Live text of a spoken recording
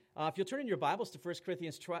If you'll turn in your Bibles to 1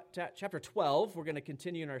 Corinthians chapter 12, we're going to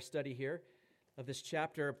continue in our study here of this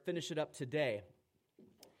chapter, finish it up today.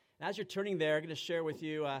 And as you're turning there, I'm going to share with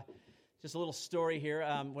you just a little story here.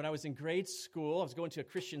 When I was in grade school, I was going to a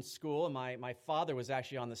Christian school, and my father was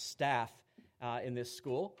actually on the staff in this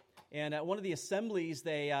school. And at one of the assemblies,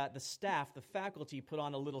 the staff, the faculty, put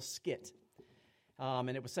on a little skit.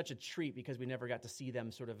 And it was such a treat because we never got to see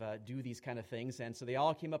them sort of do these kind of things. And so they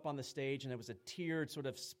all came up on the stage, and it was a tiered sort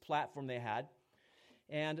of platform they had.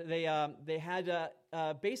 And they had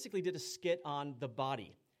basically did a skit on the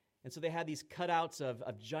body. And so they had these cutouts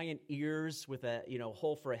of giant ears with a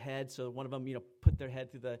hole for a head. So one of them put their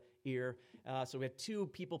head through the ear. So we had two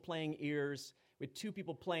people playing ears. We had two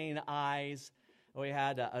people playing eyes. We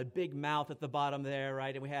had a big mouth at the bottom there,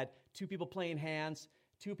 right? And we had two people playing hands.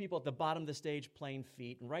 Two people at the bottom of the stage playing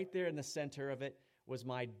feet. And right there in the center of it was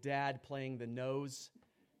my dad playing the nose.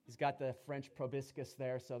 He's got the French proboscis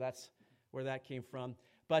there, so that's where that came from.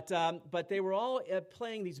 But they were all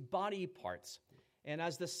playing these body parts. And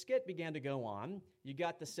as the skit began to go on, you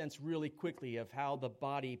got the sense really quickly of how the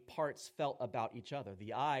body parts felt about each other.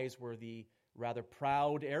 The eyes were the rather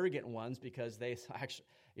proud, arrogant ones because they actually,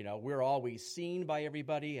 we're always seen by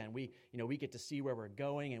everybody, and we get to see where we're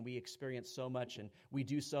going, and we experience so much, and we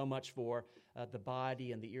do so much for the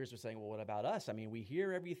body. And the ears were saying, well, what about us? I mean, we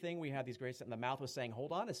hear everything. We have these great, and the mouth was saying,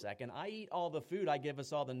 hold on a second. I eat all the food. I give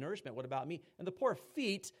us all the nourishment. What about me? And the poor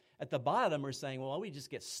feet at the bottom are saying, well, we just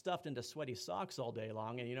get stuffed into sweaty socks all day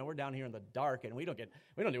long, and we're down here in the dark, and we don't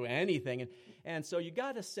do anything. And so you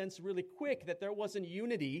got a sense really quick that there wasn't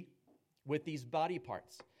unity with these body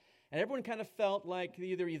parts. And everyone kind of felt like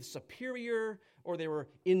either superior or they were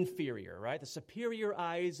inferior, right? The superior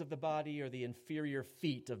eyes of the body or the inferior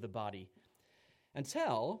feet of the body.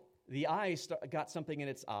 Until the eye got something in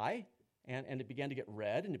its eye, and it began to get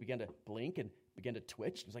red, and it began to blink and began to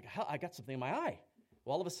twitch. It was like, I got something in my eye.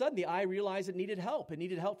 Well, all of a sudden, the eye realized it needed help. It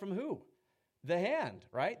needed help from who? The hand,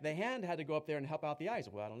 right? The hand had to go up there and help out the eyes.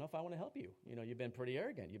 Well, I don't know if I want to help you. You've been pretty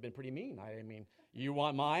arrogant. You've been pretty mean. I mean, you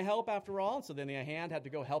want my help after all? And so then the hand had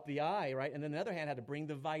to go help the eye, right? And then the other hand had to bring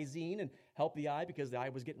the Visine and help the eye because the eye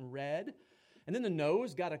was getting red. And then the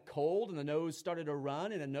nose got a cold, and the nose started to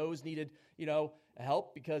run, and the nose needed,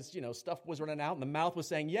 help because, stuff was running out, and the mouth was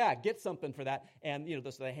saying, yeah, get something for that. And,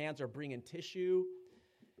 so the hands are bringing tissue.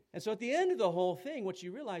 And so at the end of the whole thing, what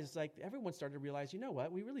you realize is like everyone started to realize, you know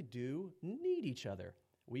what, we really do need each other.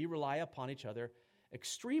 We rely upon each other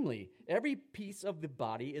extremely. Every piece of the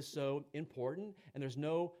body is so important, and there's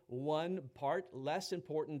no one part less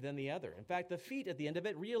important than the other. In fact, the feet at the end of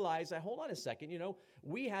it realized that, hold on a second,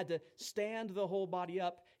 we had to stand the whole body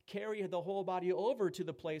up, carry the whole body over to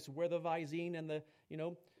the place where the Visine and the,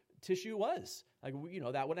 tissue was. Like,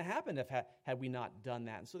 that wouldn't have happened had we not done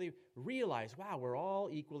that. And so they realized, wow, we're all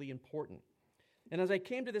equally important. And as I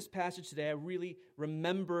came to this passage today, I really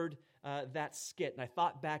remembered that skit, and I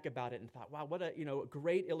thought back about it and thought, wow, what a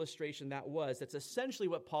great illustration that was. That's essentially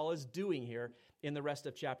what Paul is doing here in the rest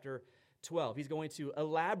of chapter 12. He's going to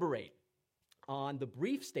elaborate on the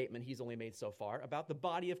brief statement he's only made so far about the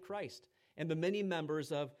body of Christ and the many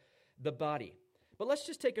members of the body. But let's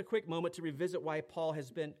just take a quick moment to revisit why Paul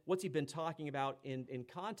what's he been talking about in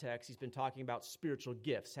context. He's been talking about spiritual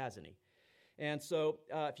gifts, hasn't he? And so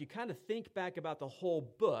if you kind of think back about the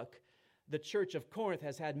whole book, the church of Corinth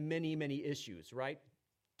has had many, many issues, right?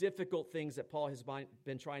 Difficult things that Paul has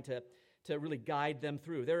been trying to really guide them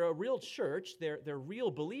through. They're a real church, they're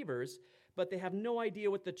real believers, but they have no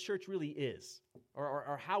idea what the church really is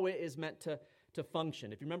or how it is meant to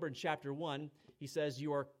function. If you remember in chapter 1, he says,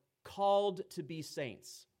 you are called to be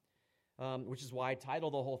saints, which is why I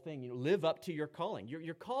titled the whole thing, live up to your calling.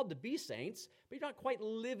 You're called to be saints, but you're not quite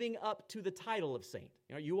living up to the title of saint.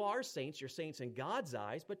 You are saints, you're saints in God's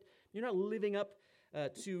eyes, but you're not living up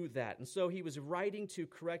to that. And so he was writing to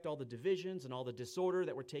correct all the divisions and all the disorder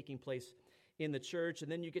that were taking place in the church.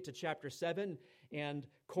 And then you get to chapter 7, and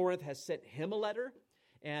Corinth has sent him a letter,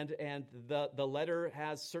 and the letter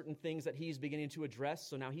has certain things that he's beginning to address.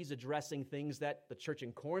 So now he's addressing things that the church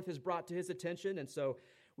in Corinth has brought to his attention. And so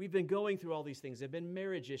we've been going through all these things. There have been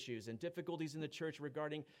marriage issues and difficulties in the church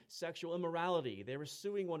regarding sexual immorality. They were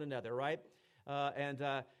suing one another, right? And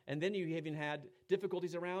then you even had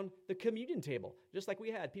difficulties around the communion table, just like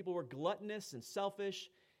we had. People were gluttonous and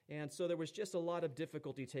selfish, and so there was just a lot of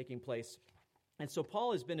difficulty taking place. And so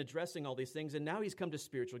Paul has been addressing all these things, and now he's come to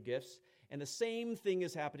spiritual gifts, and the same thing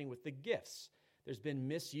is happening with the gifts. There's been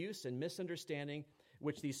misuse and misunderstanding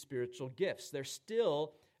with these spiritual gifts. They're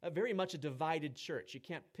still very much a divided church. You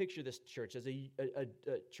can't picture this church as a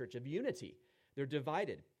church of unity. They're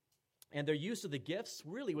divided. And their use of the gifts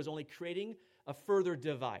really was only creating a further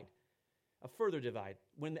divide. A further divide,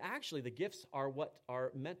 when actually the gifts are what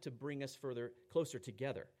are meant to bring us further, closer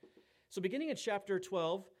together. So beginning in chapter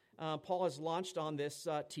 12, Paul has launched on this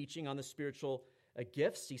teaching on the spiritual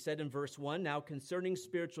gifts. He said in verse 1, "Now concerning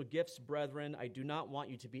spiritual gifts, brethren, I do not want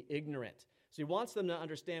you to be ignorant." So he wants them to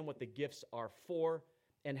understand what the gifts are for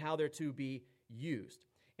and how they're to be used.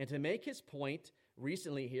 And to make his point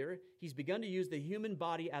recently here, he's begun to use the human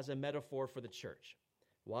body as a metaphor for the church.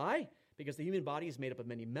 Why? Because the human body is made up of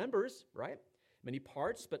many members, right? Many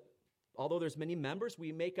parts, but although there's many members,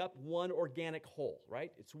 we make up one organic whole,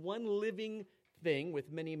 right? It's one living thing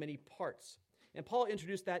with many, many parts. And Paul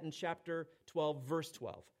introduced that in chapter 12, verse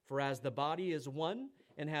 12. "For as the body is one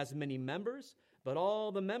and has many members, but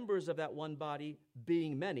all the members of that one body,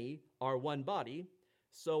 being many, are one body,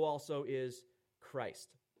 so also is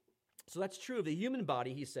Christ." So that's true of the human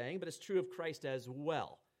body, he's saying, but it's true of Christ as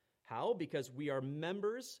well. How? Because we are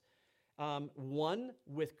members, one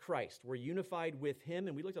with Christ. We're unified with him,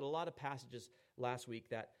 and we looked at a lot of passages last week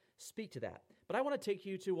that speak to that. But I want to take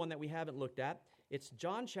you to one that we haven't looked at. It's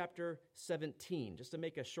John chapter 17, just to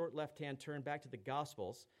make a short left-hand turn back to the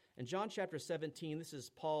Gospels. In John chapter 17, this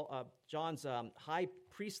is John's high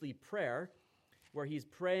priestly prayer, where he's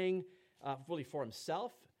praying really for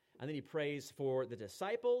himself, and then he prays for the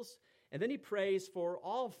disciples, and then he prays for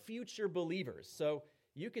all future believers. So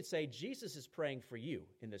you could say Jesus is praying for you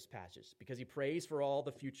in this passage because he prays for all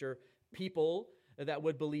the future people that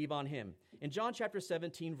would believe on him. In John chapter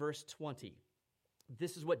 17, verse 20,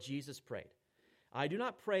 this is what Jesus prayed. "I do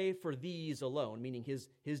not pray for these alone," meaning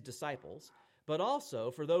his disciples, "but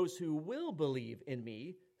also for those who will believe in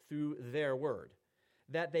me through their word,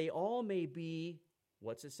 that they all may be,"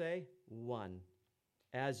 what's it say? "One.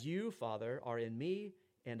 As you, Father, are in me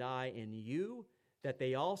and I in you, that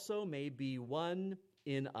they also may be one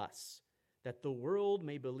in us, that the world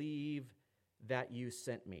may believe that you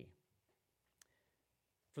sent me."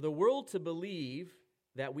 For the world to believe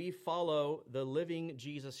that we follow the living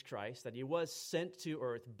Jesus Christ, that he was sent to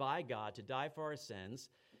earth by God to die for our sins,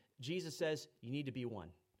 Jesus says you need to be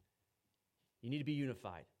one. You need to be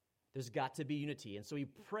unified. There's got to be unity. And so he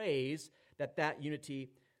prays that that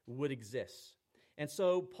unity would exist. And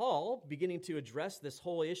so Paul, beginning to address this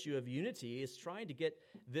whole issue of unity, is trying to get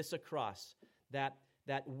this across, that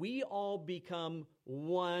we all become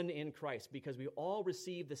one in Christ because we all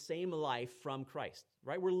receive the same life from Christ,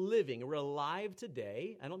 right? We're living, we're alive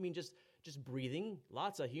today. I don't mean just breathing.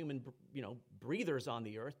 Lots of human, breathers on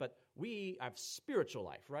the earth, but we have spiritual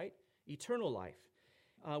life, right? Eternal life.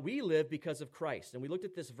 We live because of Christ. And we looked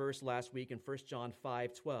at this verse last week in 1 John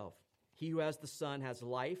 5:12. "He who has the Son has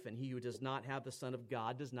life, and he who does not have the Son of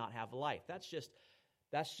God does not have life." That's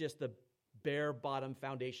just the bare bottom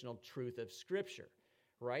foundational truth of Scripture,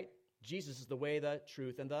 right? Jesus is the way, the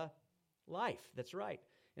truth, and the life. That's right.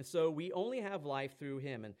 And so we only have life through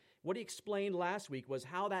him. And what he explained last week was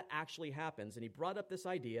how that actually happens. And he brought up this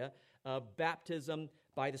idea of baptism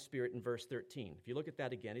by the Spirit in verse 13. If you look at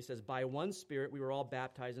that again, he says, "By one Spirit we were all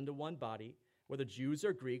baptized into one body, whether Jews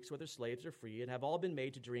or Greeks, whether slaves or free, and have all been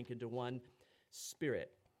made to drink into one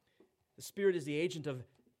Spirit." The Spirit is the agent of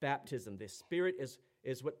baptism. The Spirit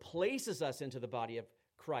is what places us into the body of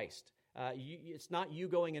Christ. It's not you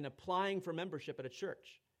going and applying for membership at a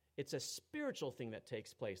church. It's a spiritual thing that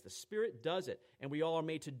takes place. The Spirit does it, and we all are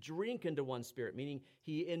made to drink into one Spirit, meaning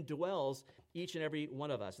he indwells each and every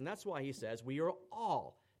one of us. And that's why he says we are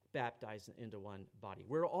all baptized into one body.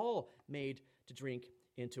 We're all made to drink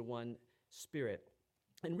into one Spirit.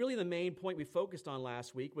 And really the main point we focused on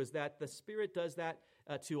last week was that the Spirit does that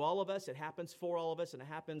to all of us. It happens for all of us, and it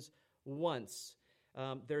happens once.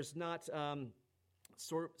 There's not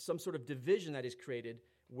some sort of division that is created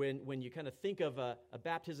when you kind of think of a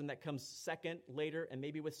baptism that comes second, later, and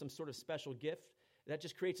maybe with some sort of special gift. That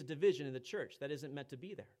just creates a division in the church that isn't meant to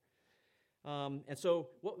be there. And so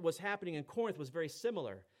what was happening in Corinth was very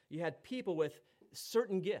similar. You had people with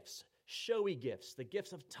certain gifts, showy gifts, the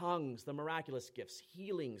gifts of tongues, the miraculous gifts,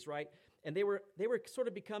 healings, right? And they were sort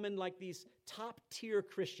of becoming like these top-tier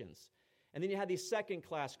Christians. And then you had these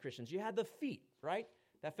second-class Christians. You had the feet, right?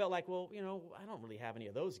 That felt like, well, I don't really have any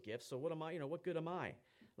of those gifts, so what am I, what good am I?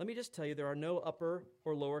 Let me just tell you, there are no upper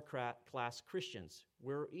or lower class Christians.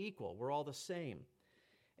 We're equal. We're all the same.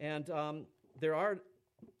 And there are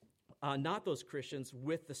not those Christians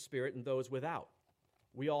with the Spirit and those without.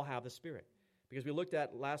 We all have the Spirit. Because we looked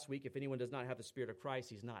at last week, if anyone does not have the Spirit of Christ,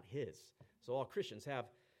 he's not his. So all Christians have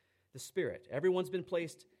the Spirit. Everyone's been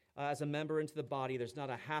placed as a member into the body. There's not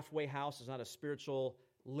a halfway house. There's not a spiritual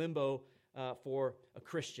limbo for a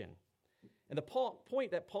Christian. And the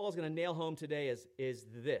point that Paul is going to nail home today is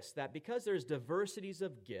this, that because there's diversities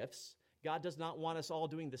of gifts, God does not want us all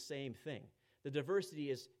doing the same thing. The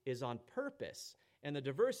diversity is on purpose, and the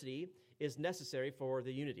diversity is necessary for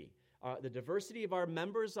the unity. The diversity of our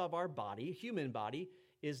members of our body, human body,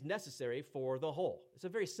 is necessary for the whole. It's a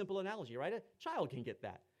very simple analogy, right? A child can get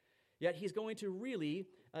that. Yet he's going to really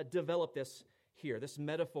develop this here, this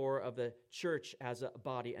metaphor of the church as a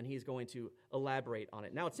body, and he's going to elaborate on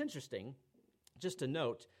it. Now, it's interesting, just to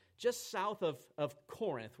note, just south of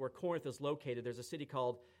Corinth, where Corinth is located, there's a city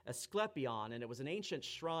called Asclepion, and it was an ancient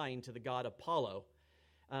shrine to the god Apollo.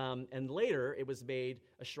 And later, it was made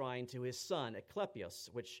a shrine to his son, Asclepius,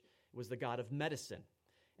 which was the god of medicine.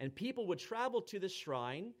 And people would travel to this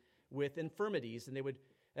shrine with infirmities, and they would,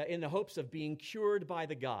 in the hopes of being cured by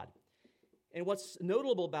the god. And what's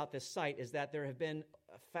notable about this site is that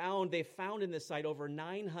they've found in this site over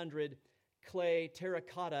 900 clay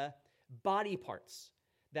terracotta body parts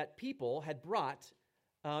that people had brought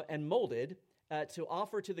and molded to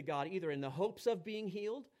offer to the god, either in the hopes of being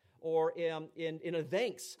healed or in a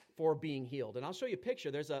thanks for being healed. And I'll show you a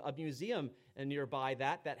picture. There's a museum nearby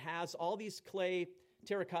that has all these clay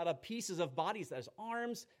terracotta pieces of bodies. There's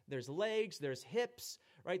arms, there's legs, there's hips,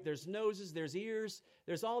 right? There's noses, there's ears.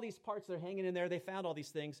 There's all these parts that are hanging in there. They found all these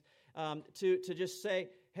things to just say,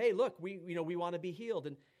 hey, look, we want to be healed.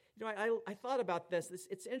 And I thought about this.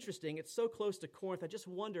 It's interesting. It's so close to Corinth. I just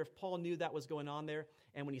wonder if Paul knew that was going on there.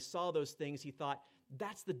 And when he saw those things, he thought,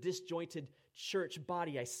 that's the disjointed church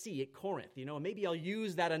body I see at Corinth. And maybe I'll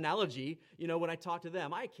use that analogy, when I talk to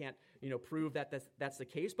them. I can't, prove that that's the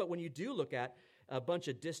case. But when you do look at a bunch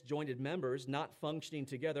of disjointed members not functioning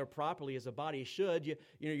together properly as a body should, you're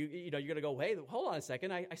going to go, hey, hold on a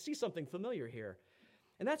second. I see something familiar here.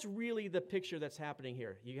 And that's really the picture that's happening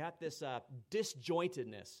here. You have this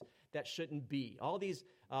disjointedness that shouldn't be. All these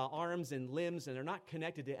arms and limbs, and they're not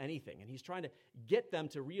connected to anything. And he's trying to get them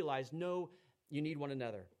to realize, no, you need one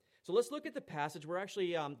another. So let's look at the passage. We're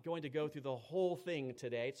actually going to go through the whole thing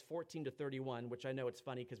today. It's 14 to 31, which I know it's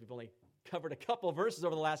funny because we've only covered a couple verses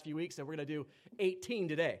over the last few weeks, and we're going to do 18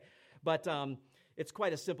 today. But it's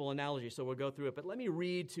quite a simple analogy, so we'll go through it. But let me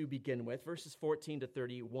read to begin with, verses 14 to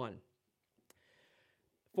 31.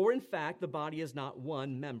 For in fact, the body is not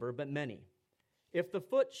one member, but many. If the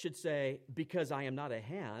foot should say, because I am not a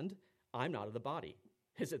hand, I'm not of the body,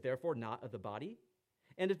 is it therefore not of the body?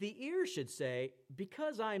 And if the ear should say,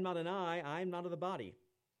 because I am not an eye, I am not of the body,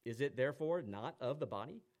 is it therefore not of the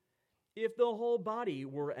body? If the whole body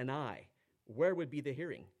were an eye, where would be the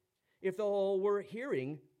hearing? If the whole were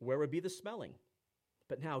hearing, where would be the smelling?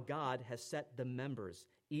 But now God has set the members,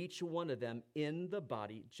 each one of them, in the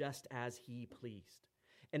body just as he pleased.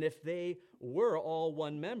 And if they were all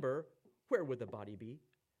one member, where would the body be?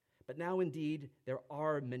 But now indeed there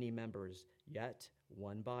are many members, yet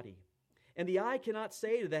one body. And the eye cannot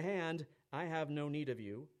say to the hand, I have no need of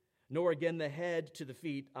you, nor again the head to the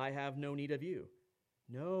feet, I have no need of you.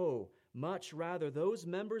 No, much rather those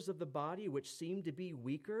members of the body which seem to be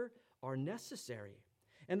weaker are necessary.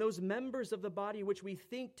 And those members of the body which we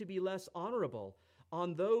think to be less honorable,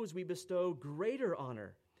 on those we bestow greater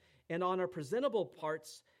honor. And on our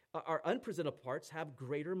unpresentable parts have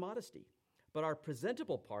greater modesty. But our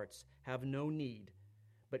presentable parts have no need.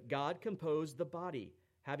 But God composed the body,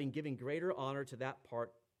 having given greater honor to that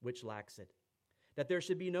part which lacks it. That there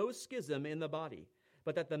should be no schism in the body,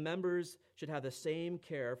 but that the members should have the same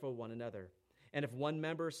care for one another. And if one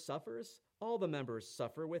member suffers, all the members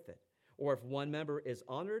suffer with it. Or if one member is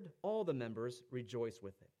honored, all the members rejoice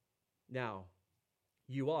with it. Now,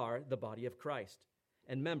 you are the body of Christ,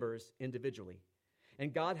 and members individually.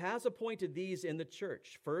 And God has appointed these in the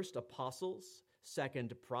church. First, apostles.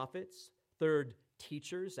 Second, prophets. Third,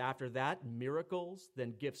 teachers. After that, miracles.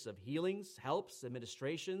 Then gifts of healings, helps,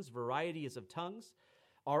 administrations, varieties of tongues.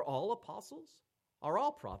 Are all apostles? Are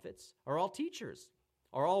all prophets? Are all teachers?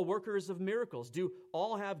 Are all workers of miracles? Do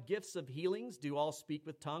all have gifts of healings? Do all speak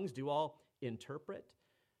with tongues? Do all interpret?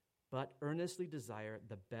 But earnestly desire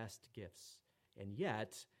the best gifts. And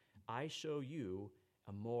yet, I show you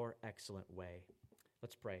a more excellent way.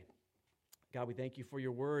 Let's pray. God, we thank you for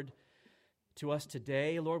your word to us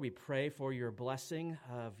today. Lord, we pray for your blessing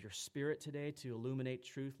of your Spirit today to illuminate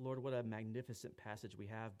truth. Lord, what a magnificent passage we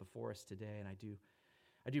have before us today. And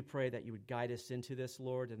I do pray that you would guide us into this,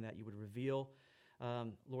 Lord, and that you would reveal,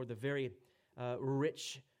 Lord, the very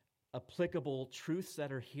rich, applicable truths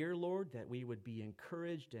that are here, Lord, that we would be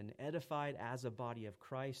encouraged and edified as a body of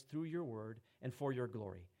Christ through your word and for your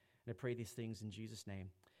glory. And I pray these things in Jesus' name.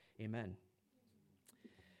 Amen.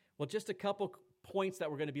 Well, just a couple points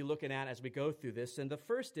that we're going to be looking at as we go through this. And the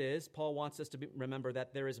first is, Paul wants us to remember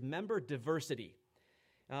that there is member diversity.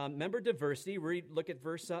 Member diversity, look at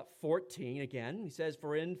verse 14 again. He says,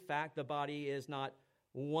 for in fact the body is not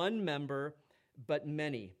one member, but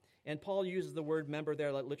many. And Paul uses the word member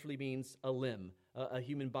there that literally means a limb, a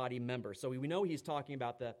human body member. So we know he's talking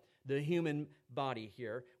about the human body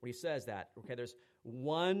here when he says that. Okay, there's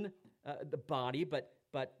one the body,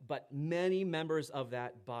 but many members of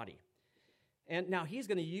that body. And now he's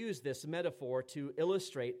going to use this metaphor to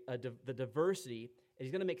illustrate the diversity. And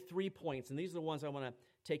he's going to make 3 points, and these are the ones I want to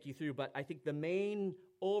take you through. But I think the main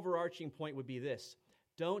overarching point would be this: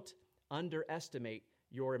 don't underestimate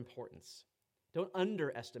your importance. Don't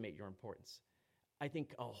underestimate your importance. I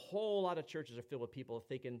think a whole lot of churches are filled with people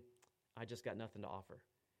thinking, I just got nothing to offer.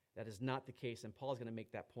 That is not the case, and Paul's going to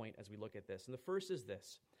make that point as we look at this. And the first is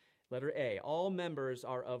this. Letter A, all members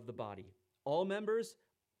are of the body. All members,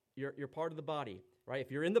 you're part of the body, right?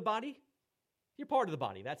 If you're in the body, you're part of the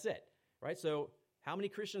body. That's it, right? So how many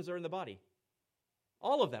Christians are in the body?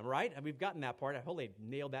 All of them, right? And we've gotten that part. I hope they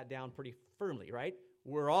nailed that down pretty firmly, right?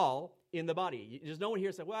 We're all in the body. There's no one here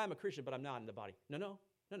who said, well, I'm a Christian, but I'm not in the body. No.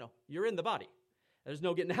 You're in the body. There's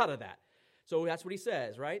no getting out of that. So that's what he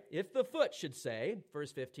says, right? If the foot should say,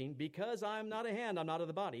 verse 15, because I'm not a hand, I'm not of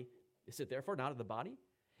the body, is it therefore not of the body?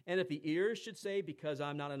 And if the ears should say, because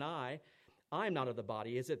I'm not an eye, I'm not of the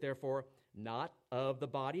body, is it therefore not of the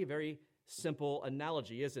body? Very simple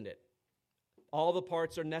analogy, isn't it? All the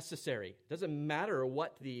parts are necessary. It doesn't matter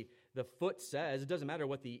what the foot says. It doesn't matter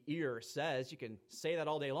what the ear says. You can say that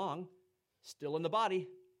all day long. Still in the body.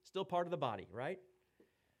 Still part of the body, right?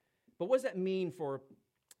 But what does that mean for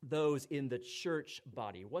those in the church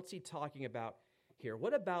body? What's he talking about here?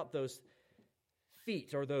 What about those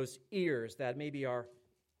feet or those ears that maybe are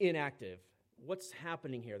inactive? What's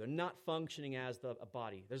happening here? They're not functioning as a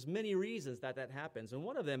body. There's many reasons that happens, and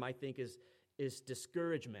one of them, I think, is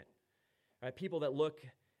discouragement. Right? People that look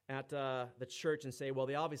at the church and say, well,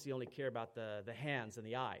 they obviously only care about the hands and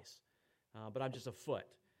the eyes, but I'm just a foot.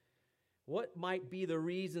 What might be the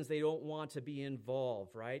reasons they don't want to be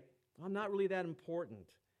involved, right? I'm not really that important,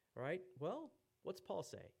 right? Well, what's Paul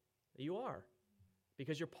say? You are,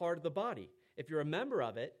 because you're part of the body. If you're a member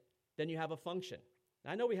of it, then you have a function.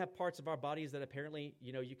 Now, I know we have parts of our bodies that apparently,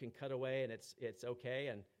 you can cut away and it's okay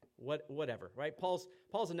and whatever, right? Paul's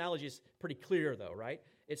analogy is pretty clear, though, right?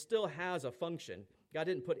 It still has a function. God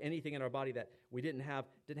didn't put anything in our body that we didn't have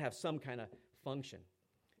some kind of function.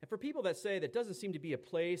 And for people that say that doesn't seem to be a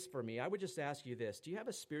place for me, I would just ask you this: do you have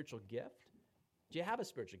a spiritual gift? Do you have a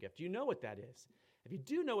spiritual gift? Do you know what that is? If you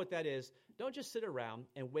do know what that is, don't just sit around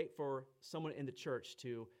and wait for someone in the church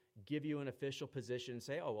to give you an official position and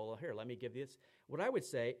say, oh, well, here, let me give this. What I would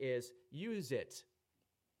say is use it.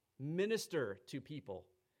 Minister to people.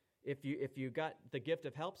 If you got the gift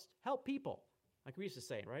of help people. Like we used to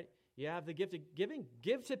say, right? You have the gift of giving,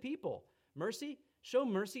 give to people. Mercy, show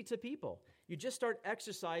mercy to people. You just start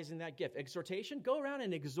exercising that gift. Exhortation, go around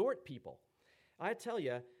and exhort people. I tell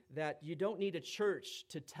you that you don't need a church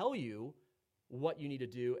to tell you what you need to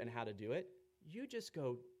do and how to do it. You just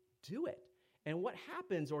go do it. And what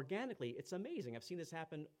happens organically, it's amazing. I've seen this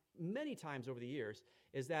happen many times over the years,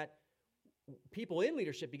 is that people in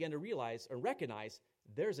leadership begin to realize or recognize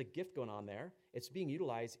there's a gift going on there. It's being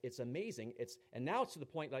utilized. It's amazing. And now it's to the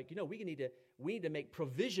point like, we need to make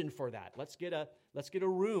provision for that. Let's get a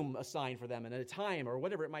room assigned for them and a time or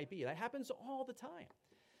whatever it might be. That happens all the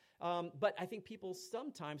time. But I think people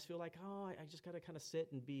sometimes feel like, I just got to kind of sit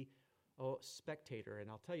and be a spectator.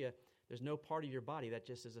 And I'll tell you, there's no part of your body that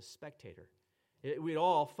just is a spectator. We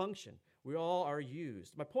all function. We all are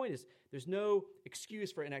used. My point is, there's no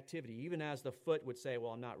excuse for inactivity, even as the foot would say,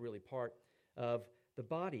 well, I'm not really part of the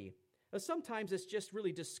body. Sometimes it's just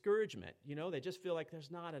really discouragement. They just feel like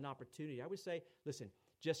there's not an opportunity. I would say, listen,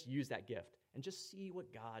 just use that gift and just see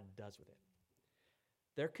what God does with it.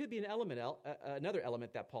 There could be another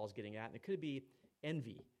element that Paul's getting at, and it could be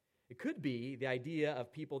envy. It could be the idea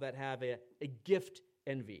of people that have a gift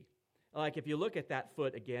envy. Like if you look at that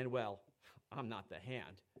foot again, well, I'm not the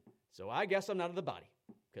hand, so I guess I'm not of the body,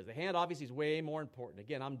 because the hand obviously is way more important.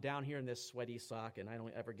 Again, I'm down here in this sweaty sock, and I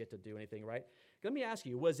don't ever get to do anything, right? Let me ask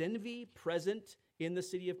you, was envy present in the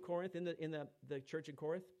city of Corinth, in the church in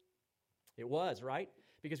Corinth? It was, right?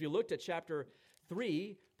 Because we looked at chapter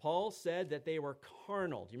 3, Paul said that they were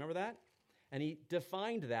carnal. Do you remember that? And he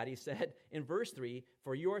defined that. He said in verse 3,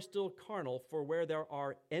 for you are still carnal, for where there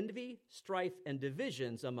are envy, strife, and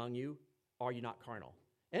divisions among you, are you not carnal?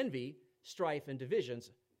 Envy, strife, and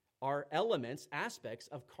divisions are elements, aspects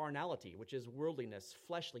of carnality, which is worldliness,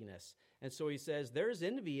 fleshliness. And so he says there's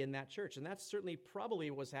envy in that church, and that's certainly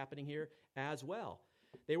probably what's happening here as well.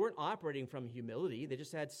 They weren't operating from humility. They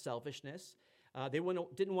just had selfishness. They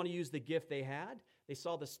didn't want to use the gift they had, they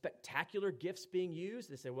saw the spectacular gifts being used.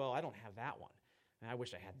 They say, well, I don't have that one. And I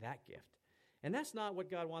wish I had that gift. And that's not what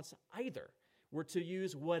God wants either. We're to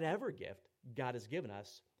use whatever gift God has given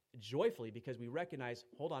us joyfully because we recognize,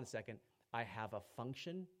 hold on a second, I have a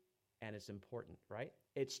function and it's important, right?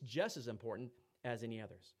 It's just as important as any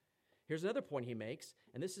others. Here's another point he makes,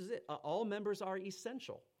 and this is it. All members are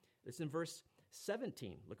essential. It's in verse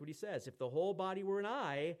 17. Look what he says. If the whole body were an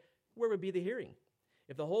eye, where would be the hearing?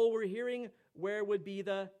 If the whole were hearing, where would be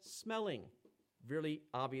the smelling? Really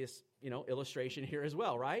obvious, illustration here as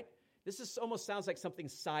well, right? This almost sounds like something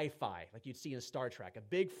sci-fi, like you'd see in Star Trek, a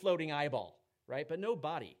big floating eyeball, right? But no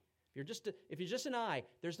body. If you're just an eye,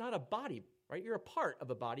 there's not a body, right? You're a part of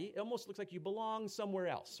a body. It almost looks like you belong somewhere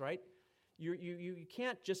else, right? You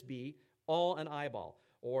can't just be all an eyeball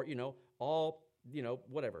or, all,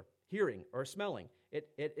 whatever, hearing or smelling.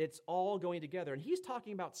 It's all going together. And he's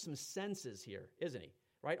talking about some senses here, isn't he?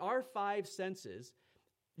 Right? Our 5 senses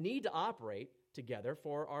need to operate together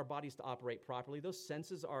for our bodies to operate properly. Those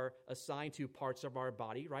senses are assigned to parts of our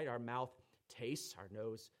body, right? Our mouth tastes, our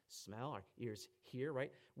nose smell, our ears hear,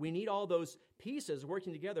 right? We need all those pieces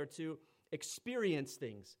working together to experience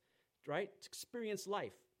things, right? To experience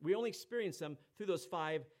life. We only experience them through those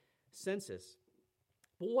 5 senses.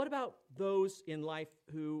 But what about those in life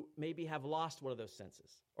who maybe have lost one of those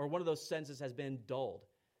senses, or one of those senses has been dulled?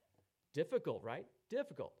 Difficult, right?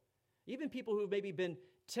 Difficult. Even people who've maybe been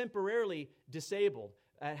temporarily disabled,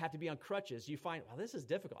 have to be on crutches, you find, well, this is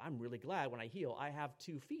difficult. I'm really glad when I heal, I have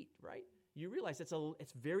 2 feet, right? You realize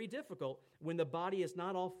it's very difficult when the body is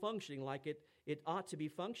not all functioning like it ought to be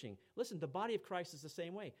functioning. Listen, the body of Christ is the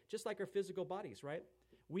same way, just like our physical bodies, right?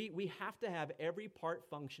 We have to have every part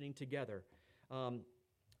functioning together.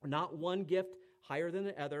 Not one gift higher than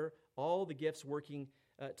the other, all the gifts working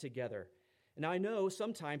together. Now, I know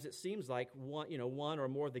sometimes it seems like one or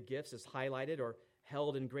more of the gifts is highlighted or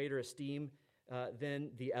held in greater esteem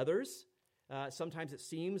than the others. Sometimes it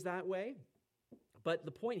seems that way. But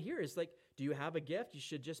the point here is, do you have a gift? You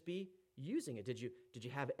should just be using it. Did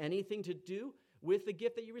you have anything to do with the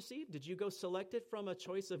gift that you received? Did you go select it from a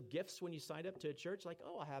choice of gifts when you signed up to a church? Like,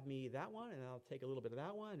 I'll have me that one, and I'll take a little bit of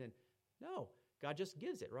that one. And no, God just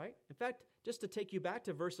gives it, right? In fact, just to take you back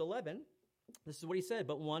to verse 11, this is what he said,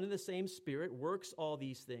 but one and the same Spirit works all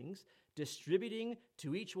these things, distributing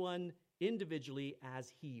to each one individually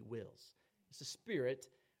as he wills. It's the Spirit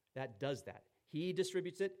that does that. He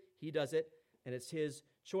distributes it, he does it, and it's his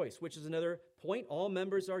choice, which is another point. All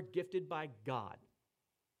members are gifted by God.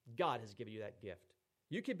 God has given you that gift.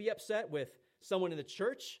 You could be upset with someone in the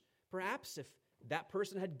church, perhaps, if that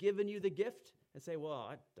person had given you the gift and say, well,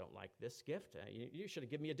 I don't like this gift. You should have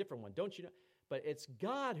given me a different one, don't you know? But it's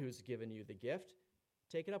God who's given you the gift.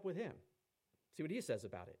 Take it up with him. See what he says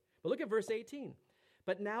about it. But look at verse 18.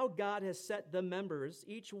 But now God has set the members,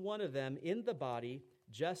 each one of them, in the body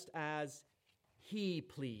just as he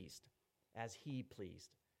pleased. As he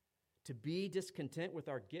pleased. To be discontent with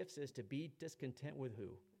our gifts is to be discontent with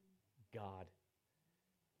who? God.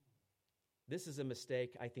 This is a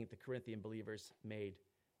mistake I think the Corinthian believers made.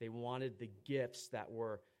 They wanted the gifts that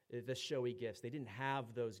were the showy gifts. They didn't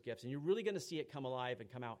have those gifts. And you're really going to see it come alive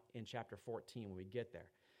and come out in chapter 14 when we get there.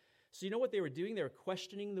 So you know what they were doing? They were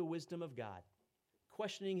questioning the wisdom of God,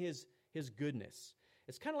 questioning his goodness.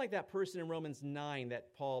 It's kind of like that person in Romans 9,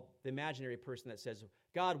 that Paul, the imaginary person that says,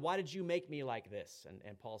 God, why did you make me like this?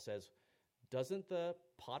 And Paul says, doesn't the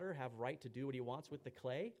potter have right to do what he wants with the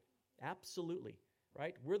clay? Absolutely,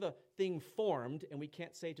 right? We're the thing formed, and we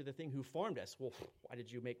can't say to the thing who formed us, well, why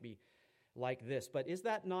did you make me like this? But is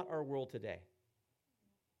that not our world today?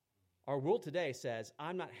 Our world today says,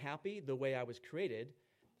 I'm not happy the way I was created.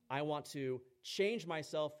 I want to change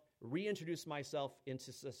myself, reintroduce myself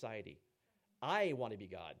into society. I want to be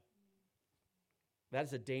God. That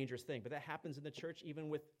is a dangerous thing, but that happens in the church even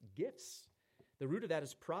with gifts. The root of that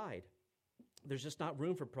is pride. There's just not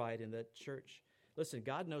room for pride in the church. Listen,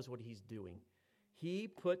 God knows what he's doing. He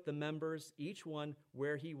put the members, each one,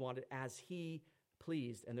 where he wanted, as he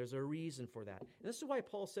pleased, and there's a reason for that. And this is why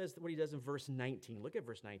Paul says what he does in verse 19. Look at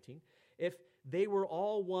verse 19. If they were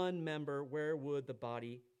all one member, where would the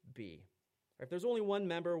body be? If there's only one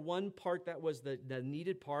member, one part that was the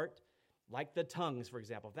needed part, like the tongues, for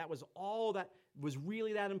example, if that was all that was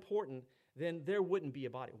really that important, then there wouldn't be a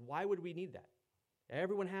body. Why would we need that?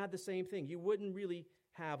 Everyone had the same thing. You wouldn't really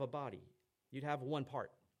have a body. You'd have one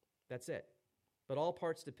part. That's it. But all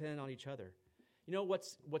parts depend on each other. You know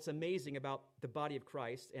what's amazing about the body of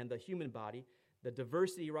Christ and the human body, the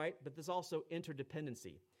diversity, right? But there's also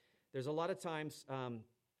interdependency. There's a lot of times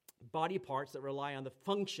body parts that rely on the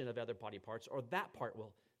function of other body parts, or that part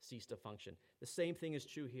will cease to function. The same thing is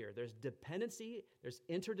true here. There's dependency, there's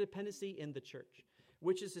interdependency in the church,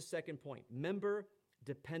 which is the second point. Member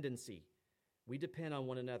dependency. We depend on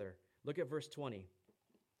one another. Look at verse 20.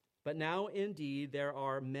 But now indeed there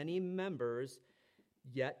are many members,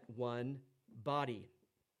 yet one body.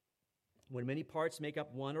 When many parts make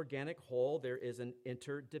up one organic whole, there is an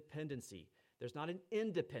interdependency. There's not an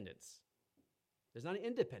independence. There's not an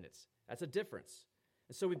independence. That's a difference.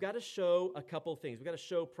 And so we've got to show a couple things. We've got to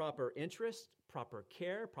show proper interest, proper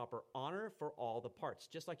care, proper honor for all the parts,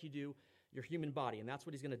 just like you do your human body. And that's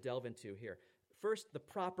what he's going to delve into here. First, the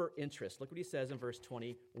proper interest. Look what he says in verse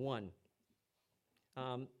 21.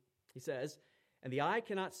 He says, and the eye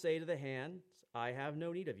cannot say to the hands, I have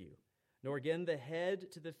no need of you, nor again the head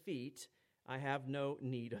to the feet, I have no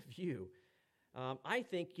need of you. I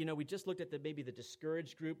think, we just looked at maybe the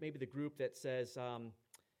discouraged group, maybe the group that says,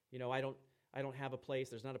 I don't have a place.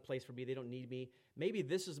 There's not a place for me. They don't need me. Maybe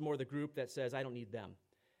this is more the group that says, I don't need them.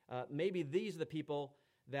 Maybe these are the people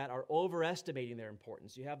that are overestimating their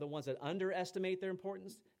importance. You have the ones that underestimate their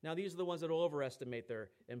importance. Now, these are the ones that overestimate their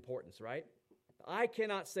importance, right? I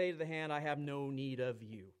cannot say to the hand, I have no need of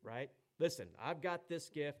you, right? Listen, I've got this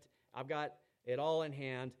gift. I've got it all in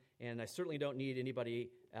hand, and I certainly don't need anybody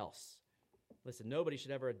else. Listen, nobody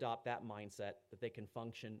should ever adopt that mindset that they can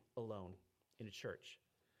function alone in a church.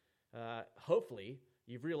 Hopefully,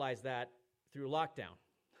 you've realized that through lockdown.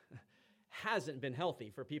 Hasn't been healthy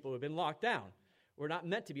for people who have been locked down. We're not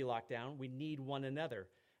meant to be locked down. We need one another.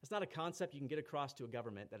 It's not a concept you can get across to a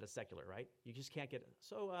government that is secular, right? You just can't get it.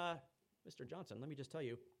 So, Mr. Johnson, let me just tell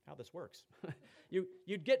you how this works.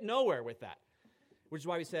 You'd get nowhere with that, which is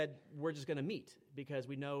why we said we're just going to meet, because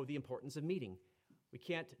we know the importance of meeting. We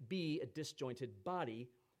can't be a disjointed body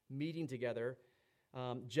meeting together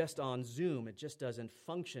just on Zoom. It just doesn't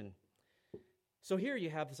function. So here you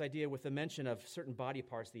have this idea with the mention of certain body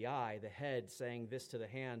parts, the eye, the head, saying this to the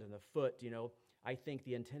hand and the foot. I think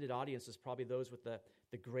the intended audience is probably those with the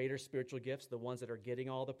greater spiritual gifts, the ones that are getting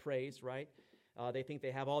all the praise, right? They think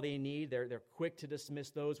they have all they need. They're quick to dismiss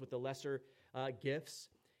those with the lesser gifts.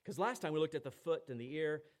 Because last time we looked at the foot and the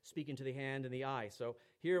ear speaking to the hand and the eye. So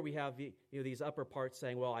here we have these upper parts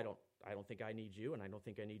saying, well, I don't think I need you, and I don't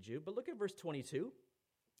think I need you. But look at verse 22.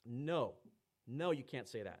 No, you can't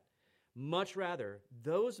say that. Much rather,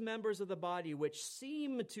 those members of the body which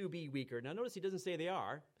seem to be weaker, now notice he doesn't say they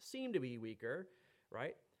are, seem to be weaker,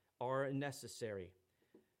 right, are necessary.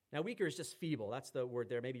 Now, weaker is just feeble. That's the word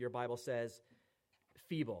there. Maybe your Bible says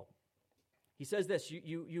feeble. He says this,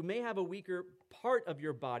 you may have a weaker part of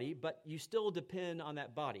your body, but you still depend on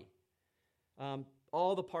that body.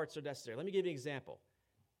 All the parts are necessary. Let me give you an example.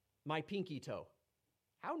 My pinky toe.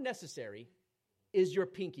 How necessary is your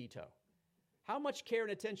pinky toe? How much care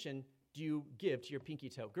and attention do you give to your pinky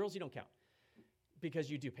toe? Girls, you don't count,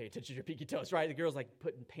 because you do pay attention to your pinky toes, right? The girls like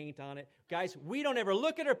putting paint on it. Guys, we don't ever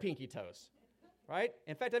look at our pinky toes, right?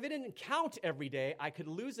 In fact, if I didn't count every day, I could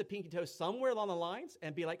lose a pinky toe somewhere along the lines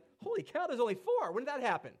and be like, holy cow, there's only 4. When did that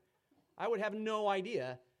happen? I would have no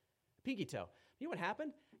idea. Pinky toe. You know what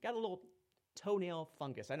happened? Got a little toenail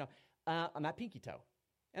fungus. I know. On that pinky toe.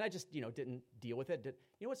 And I just, didn't deal with it.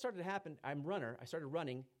 You know what started to happen? I'm a runner. I started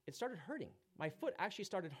running. It started hurting. My foot actually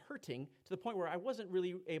started hurting to the point where I wasn't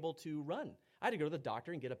really able to run. I had to go to the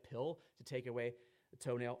doctor and get a pill to take away the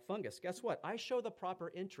toenail fungus. Guess what? I show the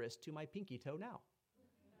proper interest to my pinky toe now.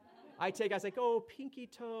 I was like, oh, pinky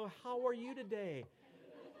toe, how are you today?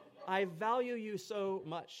 I value you so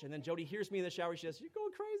much. And then Jody hears me in the shower. She says, you're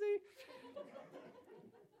going crazy.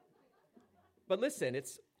 But listen,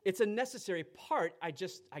 it's a necessary part. I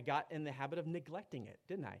got in the habit of neglecting it,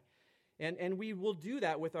 didn't I? And we will do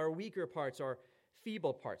that with our weaker parts, our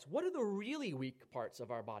feeble parts. What are the really weak parts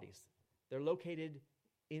of our bodies? They're located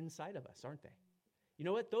inside of us, aren't they? You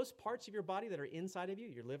know what? Those parts of your body that are inside of you,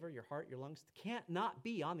 your liver, your heart, your lungs, can't not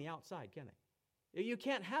be on the outside, can they? You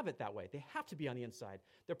can't have it that way. They have to be on the inside.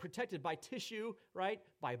 They're protected by tissue, right?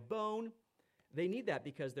 By bone. They need that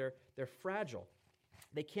because they're fragile.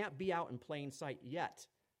 They can't be out in plain sight yet.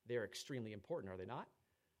 They're extremely important, are they not?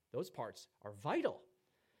 Those parts are vital.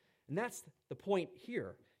 And that's the point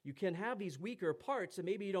here. You can have these weaker parts, and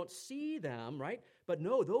maybe you don't see them, right? But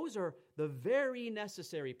no, those are the very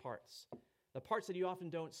necessary parts, the parts that you often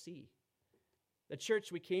don't see. The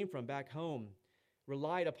church we came from back home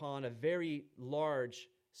relied upon a very large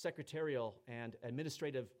secretarial and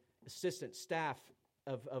administrative assistant staff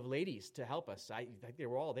of ladies to help us. I think they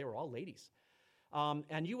were all ladies.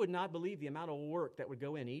 And you would not believe the amount of work that would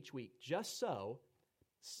go in each week just so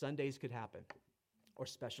Sundays could happen or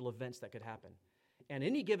special events that could happen. And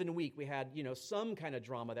any given week, we had, some kind of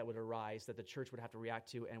drama that would arise that the church would have to react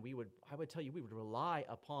to, and I would tell you, we would rely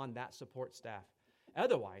upon that support staff.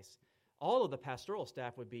 Otherwise, all of the pastoral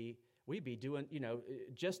staff we'd be doing,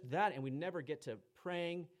 just that, and we never get to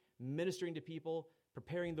praying, ministering to people,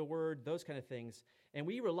 preparing the word, those kind of things. And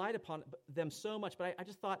we relied upon them so much, but I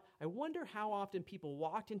just thought, I wonder how often people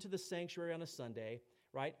walked into the sanctuary on a Sunday,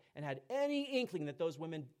 right, and had any inkling that those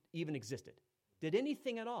women even existed. Did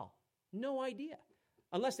anything at all? No idea.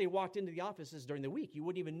 Unless they walked into the offices during the week, you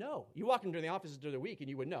wouldn't even know. You walk into the offices during the week and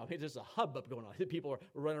you would know. There's a hubbub going on. People are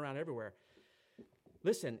running around everywhere.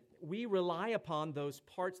 Listen, we rely upon those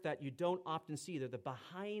parts that you don't often see. They're the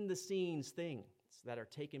behind-the-scenes things that are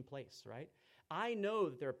taking place, right? I know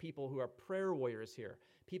that there are people who are prayer warriors here,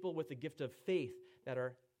 people with the gift of faith that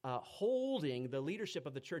are holding the leadership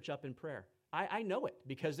of the church up in prayer. I know it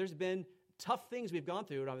because there's been tough things we've gone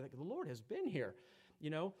through, and I'm like, the Lord has been here.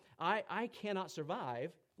 I cannot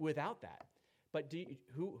survive without that. But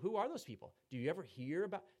who are those people? Do you ever hear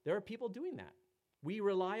about? There are people doing that. We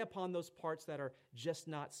rely upon those parts that are just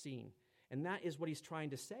not seen. And that is what he's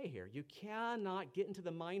trying to say here. You cannot get into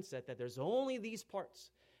the mindset that there's only these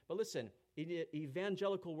parts. But listen, in the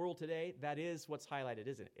evangelical world today, that is what's highlighted,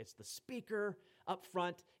 isn't it? It's the speaker up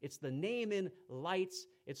front. It's the name in lights.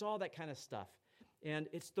 It's all that kind of stuff. And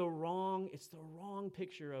it's the wrong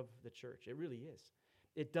picture of the church. It really is.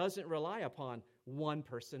 It doesn't rely upon one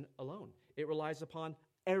person alone. It relies upon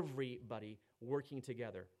everybody working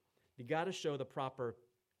together. You got to show the proper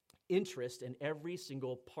interest in every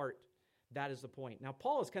single part. That is the point. Now,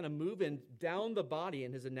 Paul is kind of moving down the body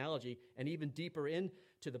in his analogy and even deeper into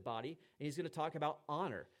the body, and he's going to talk about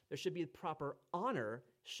honor. There should be proper honor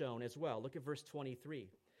shown as well. Look at verse 23.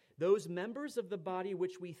 Those members of the body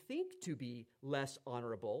which we think to be less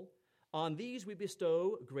honorable, on these we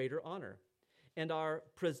bestow greater honor. And our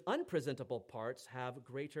unpresentable parts have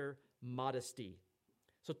greater modesty.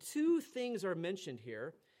 So two things are mentioned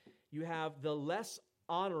here. You have the less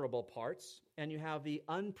honorable parts, and you have the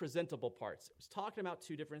unpresentable parts. It's talking about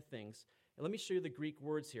two different things. And let me show you the Greek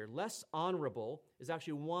words here. Less honorable is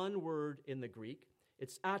actually one word in the Greek.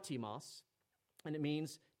 It's atimos, and it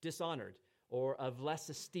means dishonored or of less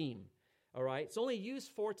esteem. All right? It's only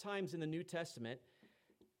used 4 times in the New Testament.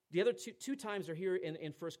 The other two times are here in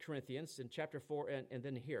 1 Corinthians, in chapter 4, and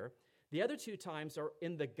then here. The other 2 times are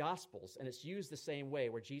in the Gospels, and it's used the same way,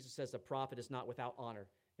 where Jesus says the prophet is not without honor,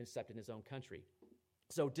 except in his own country.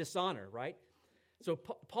 So dishonor, right? So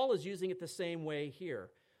Paul is using it the same way here.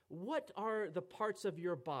 What are the parts of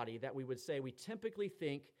your body that we would say we typically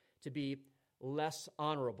think to be less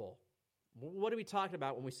honorable? What are we talking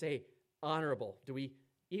about when we say honorable? Do we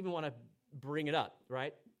even want to bring it up,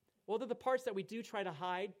 right? Well, they're the parts that we do try to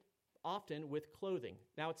hide often with clothing.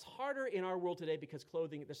 Now, it's harder in our world today because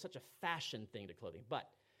clothing, there's such a fashion thing to clothing. But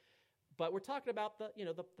we're talking about the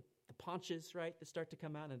paunches, right, that start to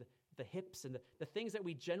come out, and the hips, and the things that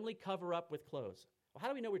we generally cover up with clothes. Well, how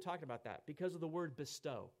do we know we're talking about that? Because of the word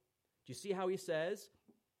bestow. Do you see how he says,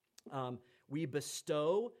 we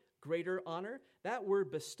bestow greater honor? That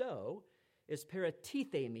word bestow is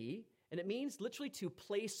paratithemi, and it means literally to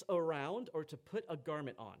place around or to put a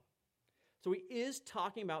garment on. So he is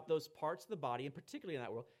talking about those parts of the body, and particularly in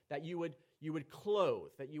that world, that you would clothe,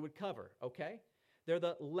 that you would cover, okay? They're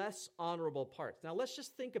the less honorable parts. Now, let's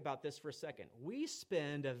just think about this for a second. We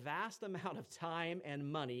spend a vast amount of time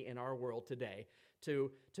and money in our world today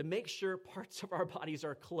to make sure parts of our bodies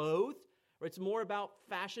are clothed, or it's more about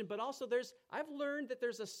fashion, but also I've learned that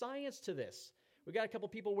there's a science to this. We got a couple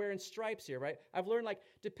people wearing stripes here, right? I've learned,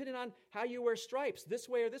 depending on how you wear stripes, this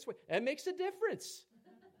way or this way, it makes a difference,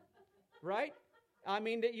 right? I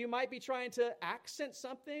mean, that you might be trying to accent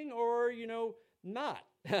something or, not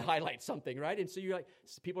highlight something, right? And so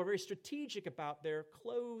people are very strategic about their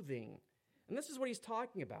clothing. And this is what he's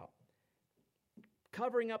talking about.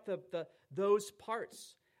 Covering up those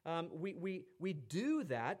parts. We do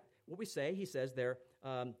that. What we say, he says they're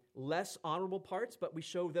less honorable parts, but we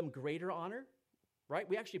show them greater honor, right?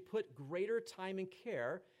 We actually put greater time and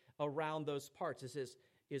care around those parts. This is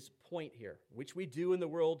his point here, which we do in the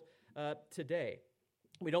world today.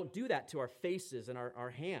 We don't do that to our faces and our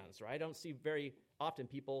hands, right? I don't see very often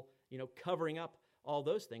people, covering up all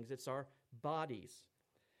those things. It's our bodies.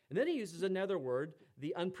 And then he uses another word,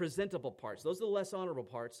 the unpresentable parts. Those are the less honorable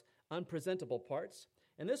parts, unpresentable parts.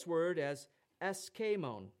 And this word as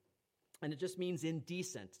eskemon, and it just means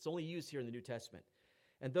indecent. It's only used here in the New Testament.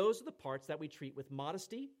 And those are the parts that we treat with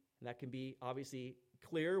modesty, and that can be obviously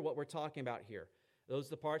clear what we're talking about here. Those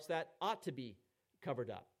are the parts that ought to be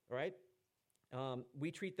covered up, right?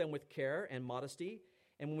 We treat them with care and modesty,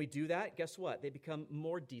 and when we do that, guess what? They become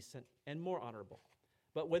more decent and more honorable.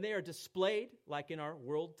 But when they are displayed, like in our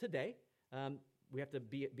world today, we have to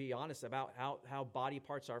be honest about how body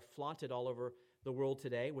parts are flaunted all over the world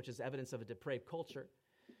today, which is evidence of a depraved culture.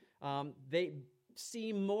 They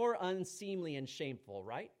seem more unseemly and shameful,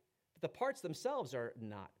 right? But the parts themselves are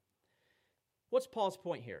not. What's Paul's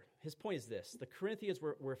point here? His point is this. The Corinthians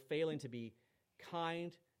were failing to be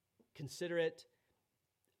kind, considerate,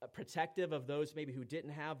 protective of those maybe who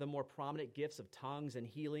didn't have the more prominent gifts of tongues and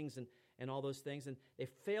healings and all those things. And they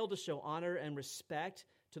failed to show honor and respect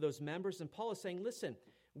to those members. And Paul is saying, listen,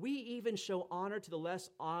 we even show honor to the less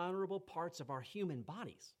honorable parts of our human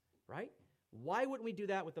bodies, right? Why wouldn't we do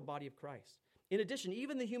that with the body of Christ? In addition,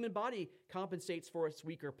 even the human body compensates for its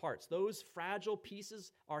weaker parts. Those fragile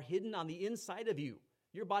pieces are hidden on the inside of you.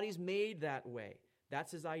 Your body's made that way.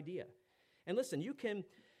 That's his idea. And listen, you can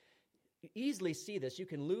easily see this. You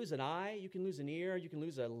can lose an eye, you can lose an ear, you can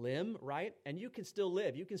lose a limb, right? And you can still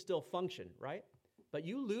live, you can still function, right? But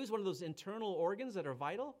you lose one of those internal organs that are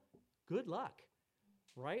vital, good luck,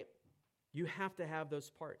 right? You have to have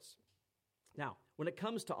those parts. Now, when it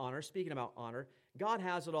comes to honor, speaking about honor, God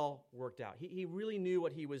has it all worked out. He really knew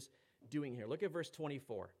what he was doing here. Look at verse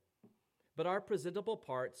 24. But our presentable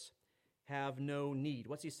parts have no need.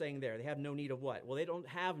 What's he saying there? They have no need of what? Well, they don't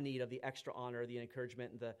have need of the extra honor, the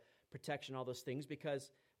encouragement, and the protection, all those things,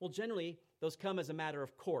 because, well, generally, those come as a matter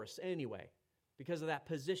of course anyway, because of that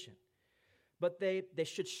position. But they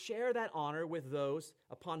should share that honor with those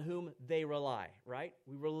upon whom they rely, right?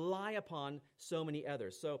 We rely upon so many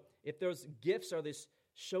others. So if those gifts are these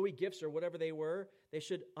showy gifts or whatever they were, they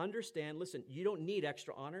should understand, listen, you don't need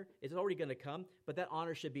extra honor. It's already going to come, but that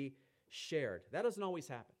honor should be shared. That doesn't always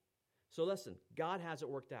happen. So listen, God has it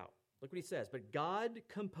worked out. Look what he says. But God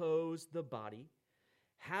composed the body,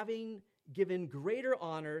 having given greater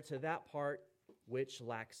honor to that part which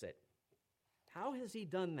lacks it. How has he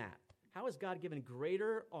done that? How has God given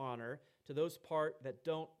greater honor to those parts that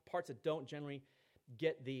don't generally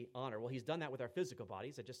get the honor? Well, he's done that with our physical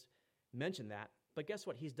bodies. I just mentioned that. But guess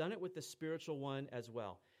what? He's done it with the spiritual one as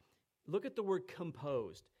well. Look at the word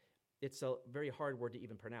composed. It's a very hard word to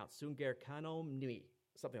even pronounce. Sunger kanomni,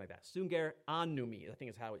 something like that. Sunger anumi, I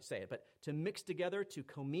think is how we say it. But to mix together, to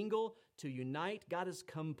commingle, to unite. God has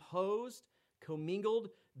commingled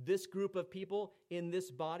this group of people in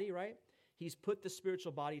this body, right? He's put the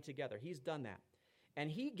spiritual body together. He's done that.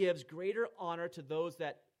 And he gives greater honor to those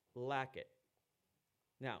that lack it.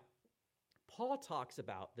 Now, Paul talks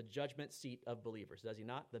about the judgment seat of believers, does he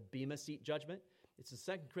not? The Bema seat judgment. It's in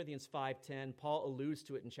 2 Corinthians 5:10. Paul alludes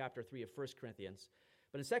to it in chapter 3 of 1 Corinthians.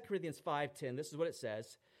 But in 2 Corinthians 5:10, this is what it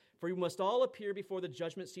says. For we must all appear before the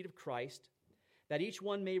judgment seat of Christ, that each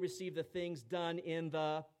one may receive the things done in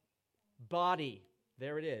the body.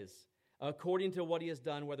 There it is. According to what he has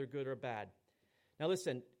done, whether good or bad. Now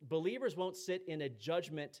listen, believers won't sit in a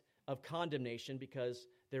judgment of condemnation because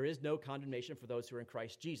there is no condemnation for those who are in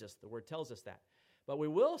Christ Jesus. The word tells us that. But we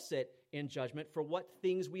will sit in judgment for what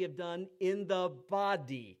things we have done in the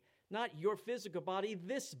body. Not your physical body,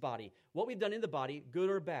 this body. What we've done in the body, good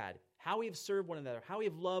or bad. How we have served one another, how we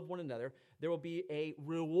have loved one another. There will be a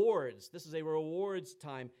rewards. This is a rewards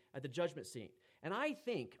time at the judgment seat. And I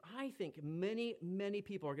think many, many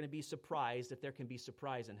people are going to be surprised, if there can be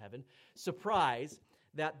surprise in heaven, surprised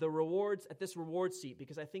that the rewards, at this reward seat,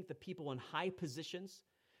 because I think the people in high positions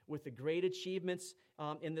with the great achievements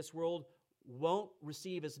in this world won't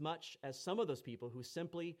receive as much as some of those people who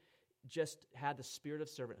simply just had the spirit of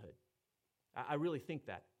servanthood. I really think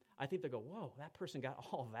that. I think they'll go, whoa, that person got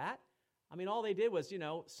all that? I mean, all they did was,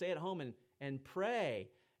 stay at home and pray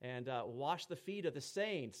and wash the feet of the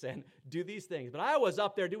saints and do these things. But I was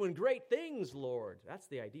up there doing great things, Lord. That's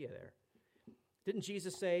the idea there. Didn't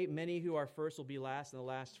Jesus say, many who are first will be last and the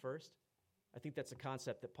last first? I think that's a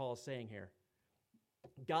concept that Paul is saying here.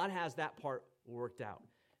 God has that part worked out.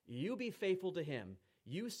 You be faithful to him.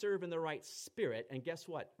 You serve in the right spirit. And guess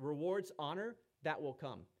what? Rewards, honor, that will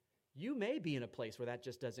come. You may be in a place where that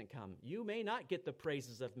just doesn't come. You may not get the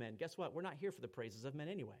praises of men. Guess what? We're not here for the praises of men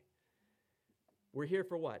anyway. We're here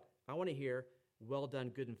for what? I want to hear, well done,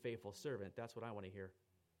 good and faithful servant. That's what I want to hear.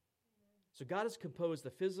 So God has composed the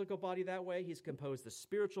physical body that way. He's composed the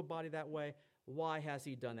spiritual body that way. Why has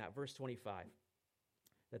he done that? Verse 25,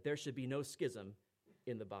 that there should be no schism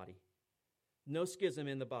in the body. No schism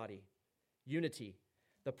in the body. Unity,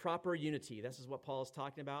 the proper unity. This is what Paul is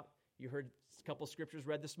talking about. You heard a couple scriptures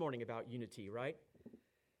read this morning about unity, right?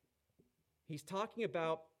 He's talking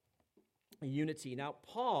about unity. Now,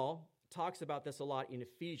 Paul talks about this a lot in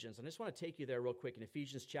Ephesians. And I just want to take you there real quick in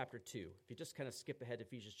Ephesians chapter 2. If you just kind of skip ahead to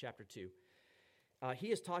Ephesians chapter 2.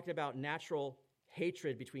 He is talking about natural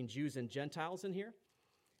hatred between Jews and Gentiles in here.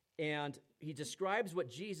 And he describes what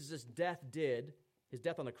Jesus' death did, his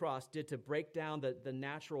death on the cross, did to break down the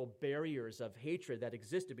natural barriers of hatred that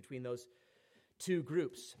existed between those two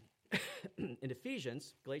groups. In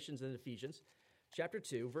Ephesians, Galatians and Ephesians, chapter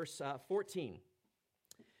 2, verse 14,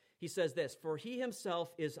 he says this, "For he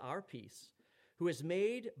himself is our peace, who has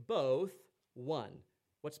made both one."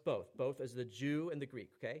 What's both? Both as the Jew and the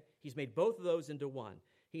Greek, okay? He's made both of those into one.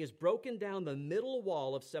 He has broken down the middle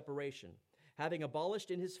wall of separation, having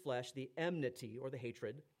abolished in his flesh the enmity or the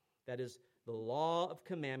hatred, that is, the law of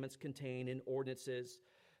commandments contained in ordinances,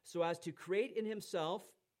 so as to create in himself,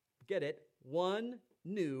 get it, one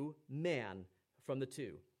new man from the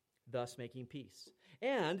two, thus making peace,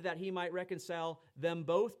 and that he might reconcile them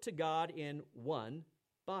both to God in one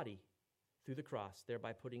body through the cross,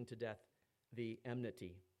 thereby putting to death the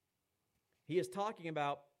enmity. He is talking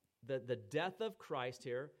about the death of Christ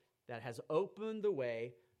here that has opened the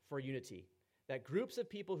way for unity. That groups of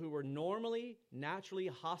people who were normally, naturally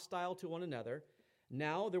hostile to one another,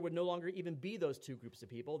 now there would no longer even be those two groups of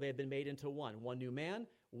people. They have been made into one new man,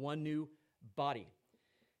 one new body.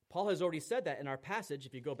 Paul has already said that in our passage.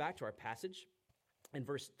 If you go back to our passage in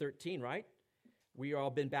verse 13, right? We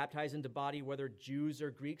all been baptized into body, whether Jews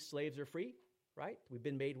or Greeks, slaves or free, right? We've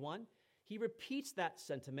been made one. He repeats that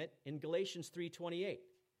sentiment in Galatians 3:28.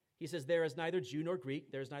 He says, there is neither Jew nor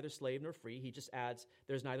Greek, there is neither slave nor free. He just adds,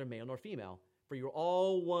 there's neither male nor female, for you're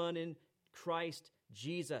all one in Christ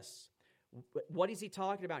Jesus. What is he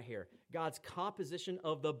talking about here? God's composition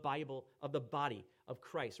of the Bible, of the body of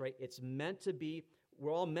Christ, right? It's meant to be,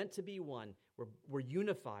 we're all meant to be one. We're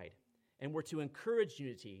unified, and we're to encourage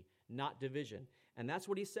unity, not division. And that's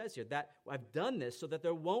what he says here, that I've done this so that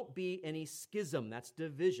there won't be any schism, that's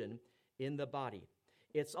division, in the body.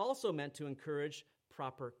 It's also meant to encourage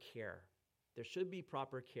proper care. There should be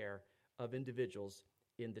proper care of individuals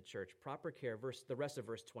in the church. Proper care, the rest of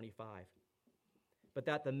verse 25. But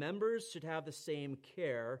that the members should have the same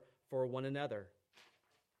care for one another.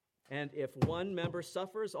 And if one member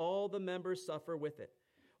suffers, all the members suffer with it.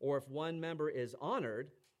 Or if one member is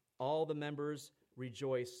honored, all the members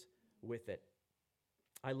rejoice with it.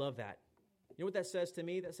 I love that. You know what that says to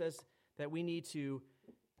me? That says that we need to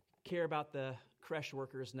care about the creche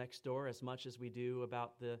workers next door as much as we do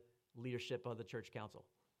about the leadership of the church council.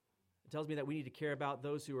 It tells me that we need to care about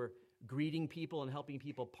those who are greeting people and helping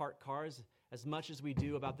people park cars as much as we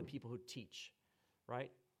do about the people who teach,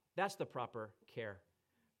 right? That's the proper care.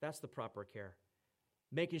 That's the proper care.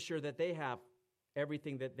 Making sure that they have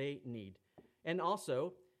everything that they need. And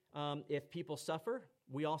also, if people suffer,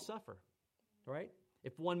 we all suffer, right?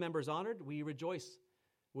 If one member is honored, we rejoice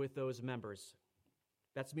with those members.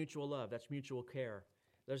 That's mutual love. That's mutual care.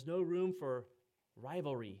 There's no room for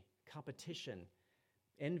rivalry, competition,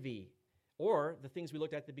 envy, or the things we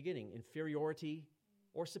looked at the beginning, inferiority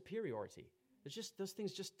or superiority. It's just, those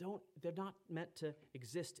things just don't, they're not meant to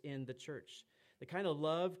exist in the church. The kind of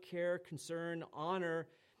love, care, concern, honor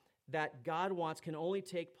that God wants can only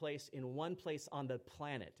take place in one place on the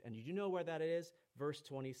planet. And you know where that is? Verse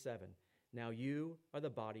 27. Now you are the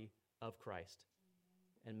body of Christ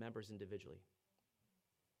and members individually.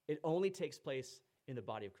 It only takes place in the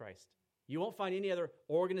body of Christ. You won't find any other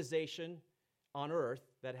organization on earth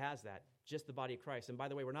that has that, just the body of Christ. And by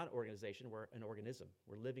the way, we're not an organization, we're an organism.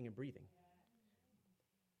 We're living and breathing.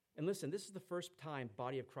 And listen, this is the first time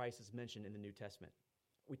body of Christ is mentioned in the New Testament.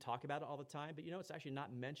 We talk about it all the time, but it's actually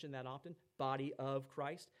not mentioned that often. Body of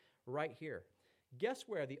Christ, right here. Guess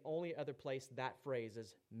where the only other place that phrase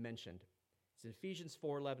is mentioned? It's in Ephesians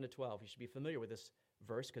 4:11-12. You should be familiar with this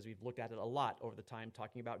verse because we've looked at it a lot over the time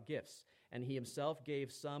talking about gifts. And he himself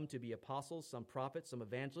gave some to be apostles, some prophets, some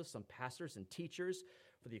evangelists, some pastors and teachers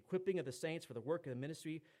for the equipping of the saints, for the work of the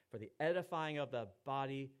ministry, for the edifying of the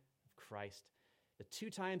body of Christ. The two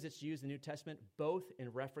times it's used in the New Testament, both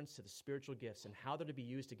in reference to the spiritual gifts and how they're to be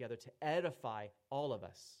used together to edify all of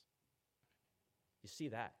us. You see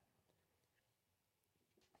that?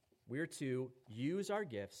 We're to use our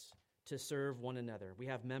gifts to serve one another. We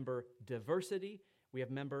have member diversity. We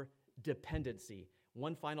have member dependency.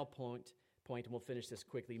 One final point, and we'll finish this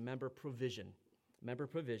quickly. Member provision. Member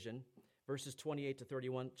provision. Verses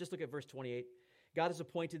 28-31. Just look at verse 28. God has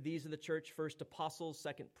appointed these in the church, first apostles,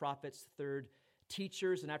 second prophets, third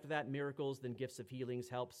teachers, and after that miracles, then gifts of healings,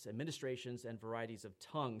 helps, administrations, and varieties of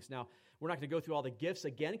tongues. Now, we're not going to go through all the gifts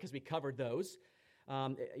again because we covered those.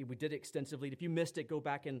 We did it extensively. If you missed it, go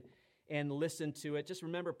back and listen to it. Just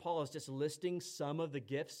remember, Paul is just listing some of the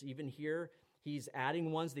gifts. Even here, he's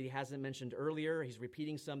adding ones that he hasn't mentioned earlier. He's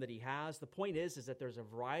repeating some that he has. The point is that there's a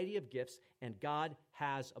variety of gifts, and God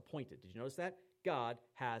has appointed. Did you notice that? God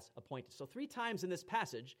has appointed. So 3 times in this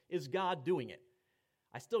passage is God doing it.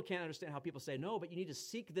 I still can't understand how people say, no, but you need to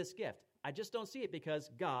seek this gift. I just don't see it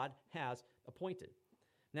because God has appointed.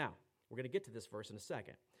 Now, we're going to get to this verse in a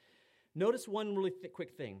second. Notice one really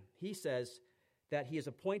quick thing. He says that he has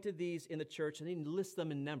appointed these in the church, and he lists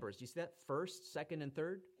them in numbers. Do you see that? First, second, and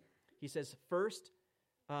third. He says first,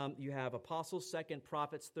 you have apostles, second,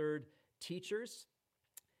 prophets, third, teachers.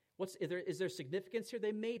 Is there significance here?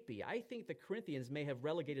 They may be. I think the Corinthians may have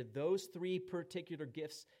relegated those three particular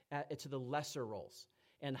gifts to the lesser roles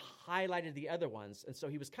and highlighted the other ones. And so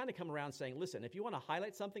he was kind of coming around saying, listen, if you want to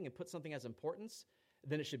highlight something and put something as importance,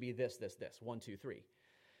 then it should be this, 1, 2, 3.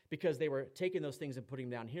 Because they were taking those things and putting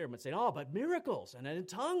them down here and saying, oh, but miracles and in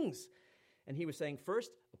tongues. And he was saying,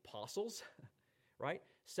 first, apostles, right?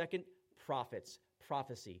 Second, prophets,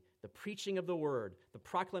 prophecy, the preaching of the word, the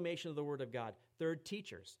proclamation of the word of God. Third,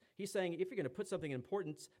 teachers. He's saying if you're going to put something in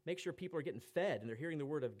importance, make sure people are getting fed and they're hearing the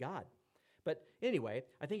word of God. But anyway,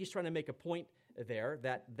 I think he's trying to make a point there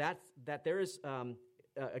that there is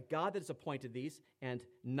a God that has appointed these, and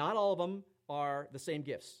not all of them are the same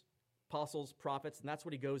gifts. Apostles, prophets, and that's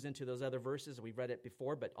what he goes into those other verses. We've read it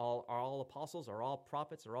before, but are all apostles, are all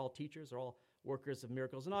prophets, are all teachers, are all workers of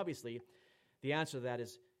miracles? And obviously, the answer to that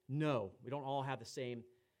is no. We don't all have the same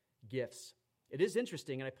gifts. It is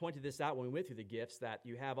interesting, and I pointed this out when we went through the gifts, that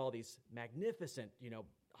you have all these magnificent,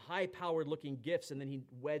 high-powered looking gifts, and then he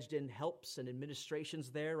wedged in helps and administrations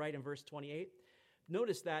there, right, in verse 28.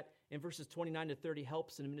 Notice that in verses 29 to 30,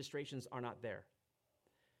 helps and administrations are not there.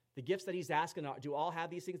 The gifts that he's asking, do all have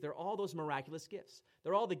these things? They're all those miraculous gifts.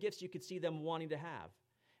 They're all the gifts you could see them wanting to have.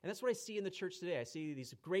 And that's what I see in the church today. I see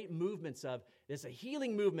these great movements there's a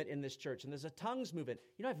healing movement in this church, and there's a tongues movement.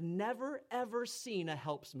 I've never, ever seen a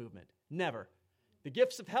helps movement. Never. The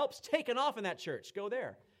gifts of helps taken off in that church. Go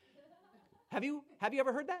there. Have you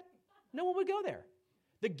ever heard that? No one would go there.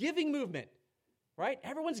 The giving movement, right?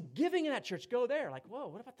 Everyone's giving in that church. Go there. Like, whoa,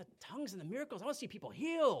 what about the tongues and the miracles? I want to see people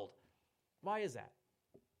healed. Why is that?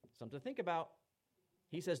 Something to think about.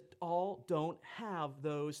 He says all don't have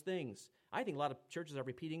those things. I think a lot of churches are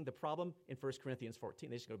repeating the problem in 1 Corinthians 14.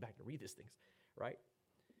 They just go back to read these things, right?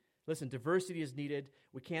 Listen, diversity is needed.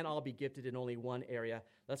 We can't all be gifted in only one area.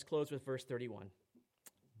 Let's close with verse 31.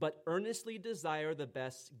 But earnestly desire the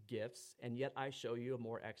best gifts, and yet I show you a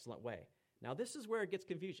more excellent way. Now, this is where it gets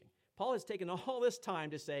confusing. Paul has taken all this time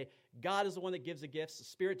to say, God is the one that gives the gifts. The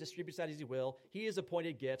Spirit distributes that as he will. He has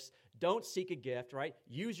appointed gifts. Don't seek a gift, right?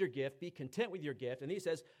 Use your gift. Be content with your gift. And he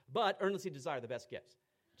says, but earnestly desire the best gifts.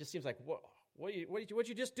 It just seems like, what did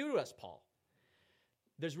you just do to us, Paul?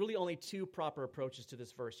 There's really only two proper approaches to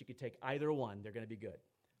this verse. You could take either one. They're going to be good.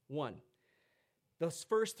 One, those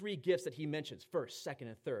first three gifts that he mentions, first, second,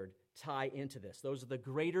 and third, tie into this. Those are the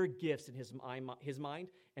greater gifts in his mind,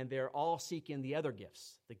 and they're all seeking the other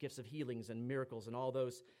gifts, the gifts of healings and miracles and all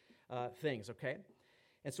those things, okay?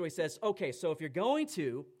 And so he says, okay, so if you're going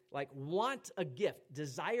to want a gift,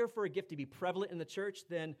 desire for a gift to be prevalent in the church,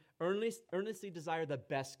 then earnestly desire the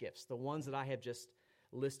best gifts, the ones that I have just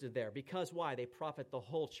listed there. Because why? They profit the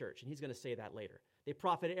whole church, and he's going to say that later. They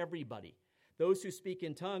profit everybody. Those who speak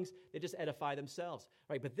in tongues, they just edify themselves,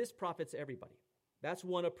 right? But this profits everybody. That's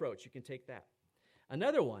one approach. You can take that.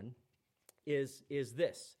 Another one is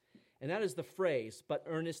this, and that is the phrase, but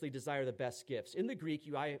earnestly desire the best gifts. In the Greek,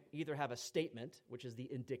 you either have a statement, which is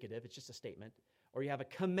the indicative, it's just a statement, or you have a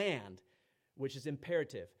command, which is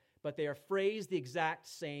imperative, but they are phrased the exact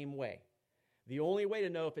same way. The only way to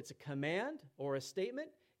know if it's a command or a statement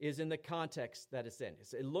is in the context that it's in.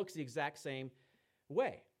 It looks the exact same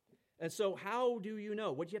way. And so how do you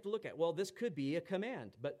know? What do you have to look at? Well, this could be a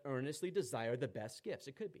command, but earnestly desire the best gifts.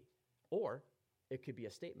 It could be. Or it could be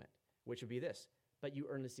a statement, which would be this, but you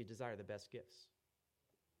earnestly desire the best gifts.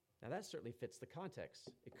 Now, that certainly fits the context.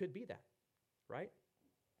 It could be that, right?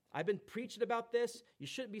 I've been preaching about this. You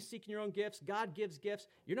shouldn't be seeking your own gifts. God gives gifts.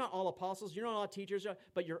 You're not all apostles. You're not all teachers,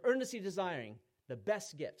 but you're earnestly desiring the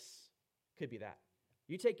best gifts. Could be that.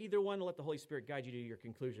 You take either one and let the Holy Spirit guide you to your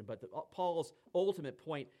conclusion. But Paul's ultimate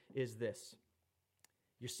point is this.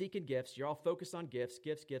 You're seeking gifts. You're all focused on gifts.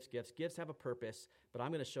 Gifts have a purpose. But I'm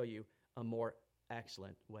going to show you a more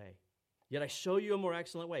excellent way. Yet I show you a more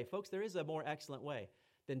excellent way. Folks, there is a more excellent way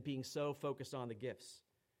than being so focused on the gifts.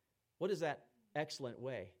 What is that excellent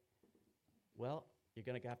way? Well, you're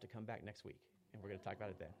going to have to come back next week, and we're going to talk about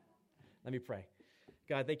it then. Let me pray.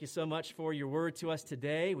 God, thank you so much for your word to us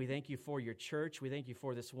today. We thank you for your church. We thank you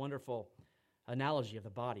for this wonderful analogy of the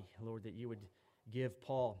body, Lord, that you would give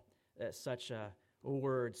Paul such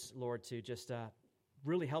words, Lord, to just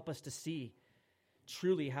really help us to see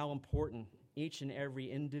truly how important each and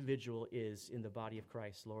every individual is in the body of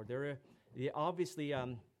Christ, Lord. There are obviously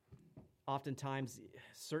oftentimes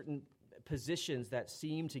certain positions that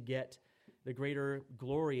seem to get the greater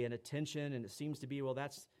glory and attention, and it seems to be, well,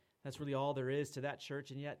 that's really all there is to that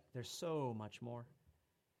church, and yet there's so much more.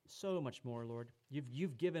 So much more, Lord.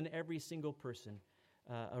 You've given every single person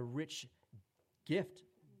a rich gift,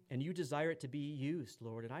 and you desire it to be used,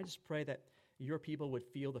 Lord. And I just pray that your people would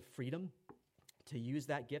feel the freedom to use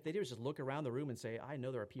that gift. They didn't just look around the room and say, I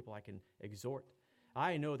know there are people I can exhort.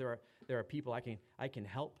 I know there are people I can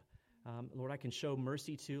help. Lord, I can show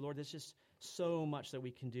mercy to. Lord, there's just so much that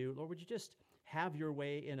we can do. Lord, would you just have your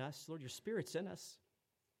way in us? Lord, your Spirit's in us.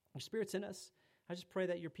 Your Spirit's in us. I just pray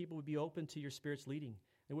that your people would be open to your Spirit's leading.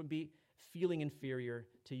 They wouldn't be feeling inferior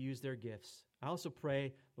to use their gifts. I also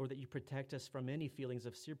pray, Lord, that you protect us from any feelings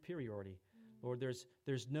of superiority. Lord,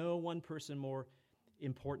 there's no one person more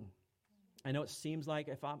important. I know it seems like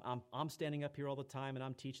if I'm standing up here all the time and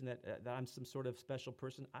I'm teaching that I'm some sort of special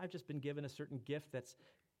person. I've just been given a certain gift that's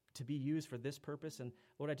to be used for this purpose, and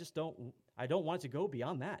Lord, I don't want it to go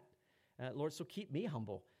beyond that. Lord, so keep me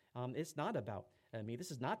humble. It's not about me.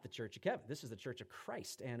 This is not the church of Kevin. This is the church of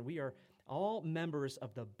Christ, and we are all members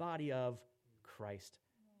of the body of Christ.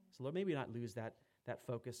 So Lord, maybe not lose that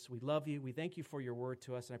focus. We love you. We thank you for your word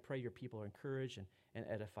to us, and I pray your people are encouraged and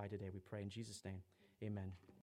edified today. We pray in Jesus' name. Amen.